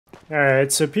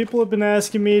Alright, so people have been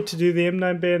asking me to do the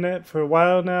M9 bayonet for a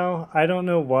while now. I don't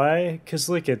know why, because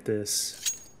look at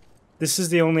this. This is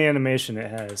the only animation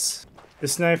it has.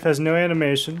 This knife has no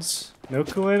animations, no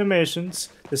cool animations.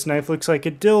 This knife looks like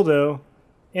a dildo.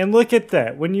 And look at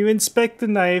that, when you inspect the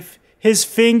knife, his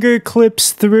finger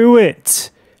clips through it.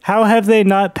 How have they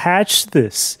not patched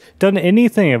this? Done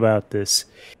anything about this?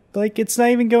 Like, it's not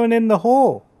even going in the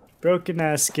hole. Broken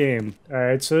ass game.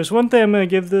 Alright, so there's one thing I'm gonna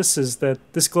give this is that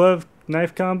this glove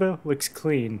knife combo looks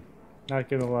clean. Not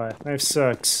gonna lie. Knife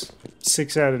sucks.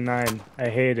 6 out of 9. I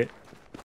hate it.